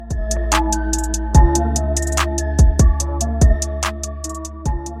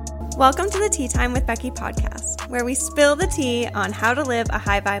Welcome to the Tea Time with Becky podcast, where we spill the tea on how to live a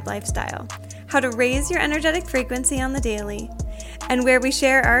high vibe lifestyle, how to raise your energetic frequency on the daily, and where we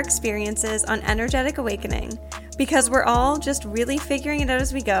share our experiences on energetic awakening, because we're all just really figuring it out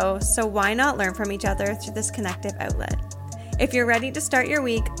as we go, so why not learn from each other through this connective outlet? If you're ready to start your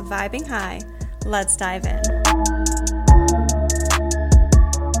week vibing high, let's dive in.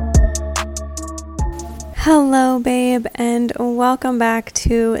 Hello, babe, and welcome back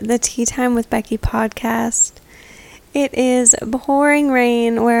to the Tea Time with Becky podcast. It is pouring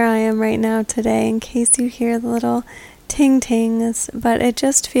rain where I am right now today, in case you hear the little ting-tings, but it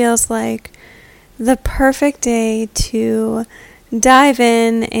just feels like the perfect day to dive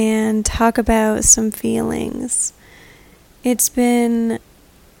in and talk about some feelings. It's been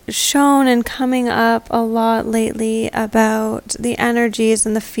shown and coming up a lot lately about the energies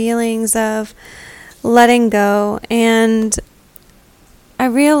and the feelings of letting go, and I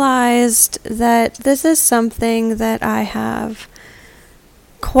realized that this is something that I have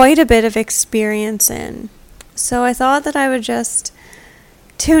quite a bit of experience in. So I thought that I would just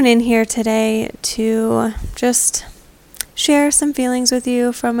tune in here today to just share some feelings with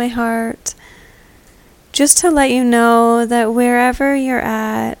you from my heart, just to let you know that wherever you're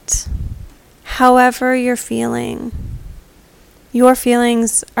at, however you're feeling, your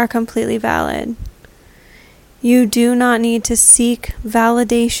feelings are completely valid. You do not need to seek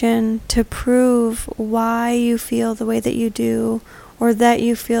validation to prove why you feel the way that you do or that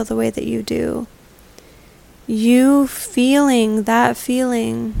you feel the way that you do. You feeling that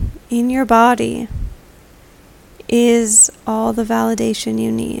feeling in your body is all the validation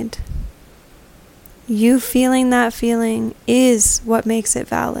you need. You feeling that feeling is what makes it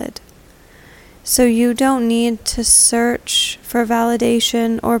valid. So you don't need to search for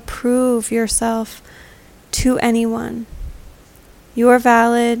validation or prove yourself to anyone. You are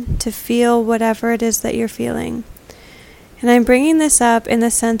valid to feel whatever it is that you're feeling. And I'm bringing this up in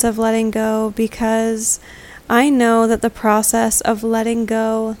the sense of letting go because I know that the process of letting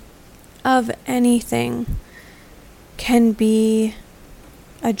go of anything can be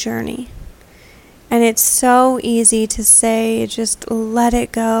a journey. And it's so easy to say, just let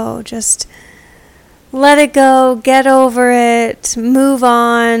it go, just let it go, get over it, move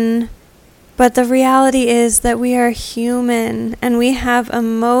on. But the reality is that we are human and we have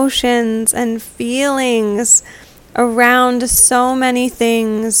emotions and feelings around so many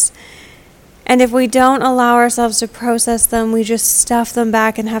things. And if we don't allow ourselves to process them, we just stuff them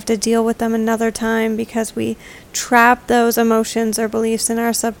back and have to deal with them another time because we trap those emotions or beliefs in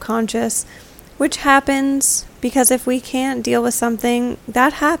our subconscious, which happens because if we can't deal with something,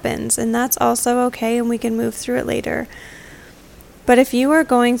 that happens, and that's also okay, and we can move through it later. But if you are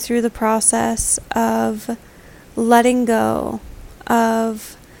going through the process of letting go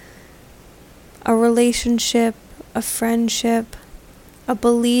of a relationship, a friendship, a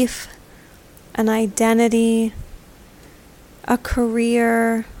belief, an identity, a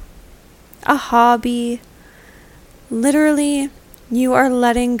career, a hobby, literally, you are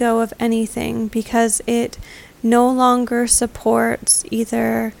letting go of anything because it no longer supports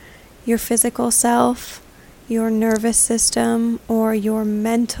either your physical self, your nervous system, or your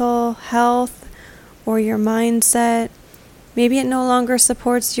mental health, or your mindset. Maybe it no longer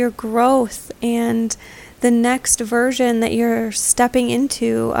supports your growth and the next version that you're stepping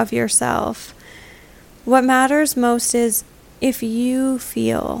into of yourself. What matters most is if you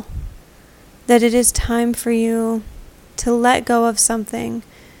feel that it is time for you to let go of something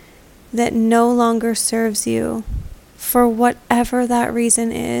that no longer serves you, for whatever that reason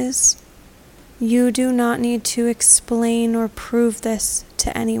is. You do not need to explain or prove this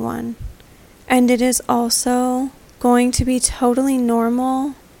to anyone. And it is also going to be totally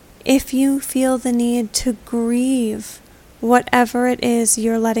normal if you feel the need to grieve whatever it is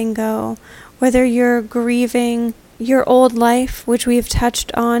you're letting go. Whether you're grieving your old life, which we've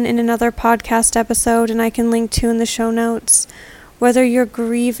touched on in another podcast episode and I can link to in the show notes. Whether you're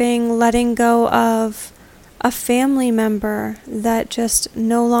grieving letting go of a family member that just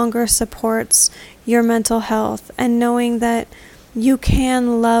no longer supports your mental health, and knowing that you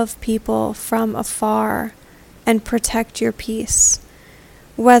can love people from afar and protect your peace.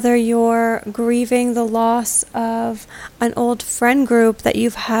 Whether you're grieving the loss of an old friend group that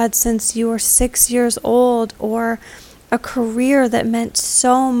you've had since you were 6 years old, or a career that meant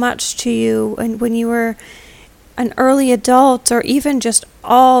so much to you and when you were an early adult, or even just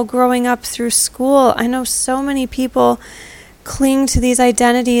all growing up through school. I know so many people cling to these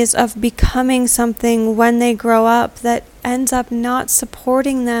identities of becoming something when they grow up that ends up not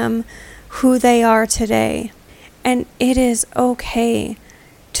supporting them who they are today. And it is okay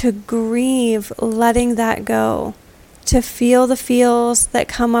to grieve letting that go, to feel the feels that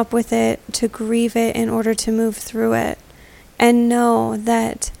come up with it, to grieve it in order to move through it. And know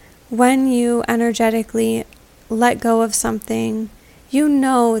that when you energetically let go of something, you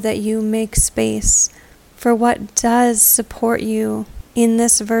know that you make space for what does support you in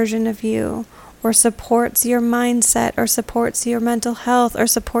this version of you, or supports your mindset, or supports your mental health, or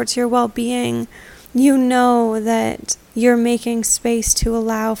supports your well-being. You know that you're making space to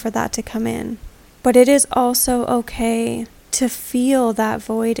allow for that to come in. But it is also okay to feel that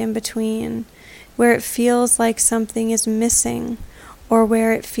void in between, where it feels like something is missing, or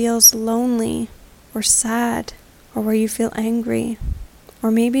where it feels lonely or sad, or where you feel angry,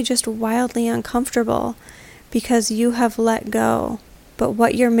 or maybe just wildly uncomfortable because you have let go, but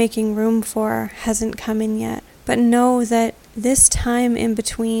what you're making room for hasn't come in yet. But know that this time in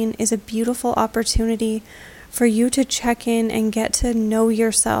between is a beautiful opportunity for you to check in and get to know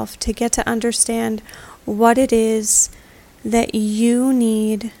yourself, to get to understand what it is that you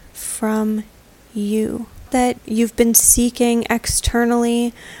need from you, that you've been seeking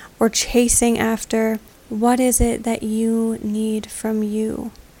externally or chasing after. What is it that you need from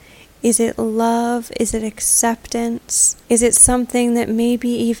you? Is it love? Is it acceptance? Is it something that maybe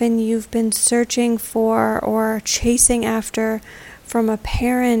even you've been searching for or chasing after from a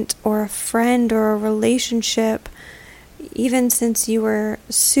parent or a friend or a relationship, even since you were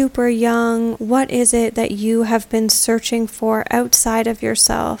super young? What is it that you have been searching for outside of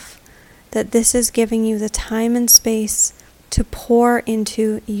yourself, that this is giving you the time and space to pour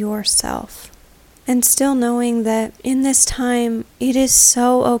into yourself? And still knowing that in this time, it is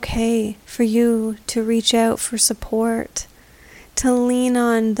so okay for you to reach out for support, to lean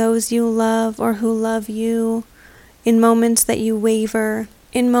on those you love or who love you in moments that you waver,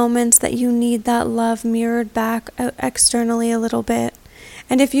 in moments that you need that love mirrored back externally a little bit.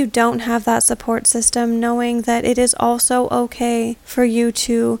 And if you don't have that support system, knowing that it is also okay for you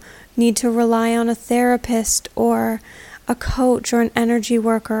to need to rely on a therapist or a coach or an energy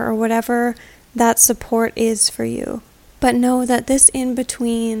worker or whatever that support is for you. But know that this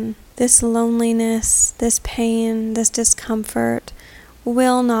in-between, this loneliness, this pain, this discomfort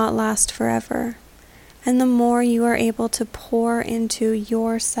will not last forever. And the more you are able to pour into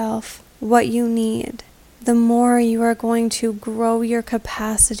yourself what you need, the more you are going to grow your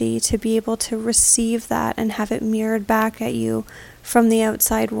capacity to be able to receive that and have it mirrored back at you from the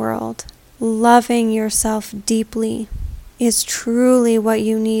outside world. Loving yourself deeply is truly what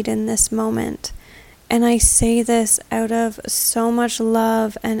you need in this moment. And I say this out of so much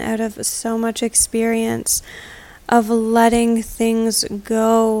love and out of so much experience of letting things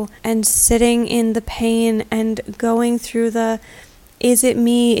go and sitting in the pain and going through the, is it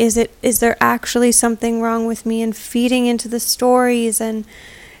me? Is there actually something wrong with me? And feeding into the stories and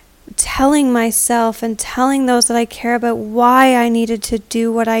telling myself and telling those that I care about why I needed to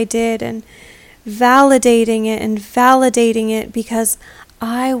do what I did, and validating it because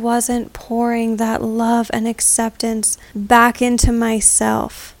I wasn't pouring that love and acceptance back into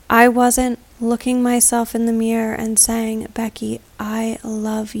myself. I wasn't looking myself in the mirror and saying, Becky, I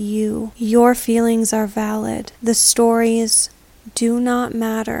love you. Your feelings are valid. The stories do not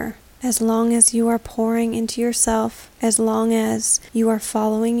matter. As long as you are pouring into yourself, as long as you are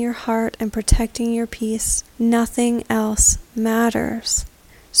following your heart and protecting your peace, nothing else matters.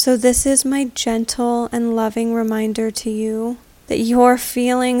 So this is my gentle and loving reminder to you that your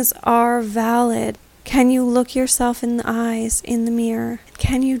feelings are valid. Can you look yourself in the eyes in the mirror?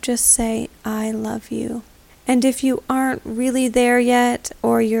 Can you just say, I love you? And if you aren't really there yet,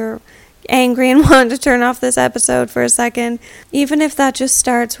 or you're angry and want to turn off this episode for a second, even if that just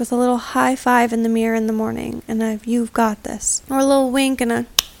starts with a little high five in the mirror in the morning and a you've got this, or a little wink and a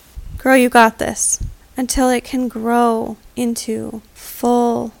girl, you got this, until it can grow into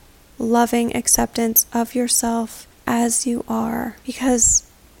full loving acceptance of yourself as you are, because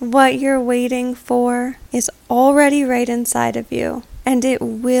what you're waiting for is already right inside of you, and it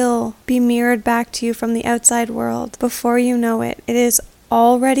will be mirrored back to you from the outside world before you know it. It is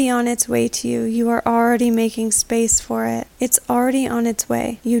already on its way to you. You are already making space for it. It's already on its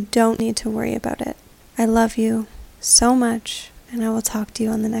way. You don't need to worry about it. I love you so much, and I will talk to you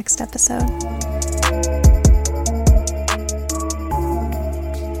on the next episode.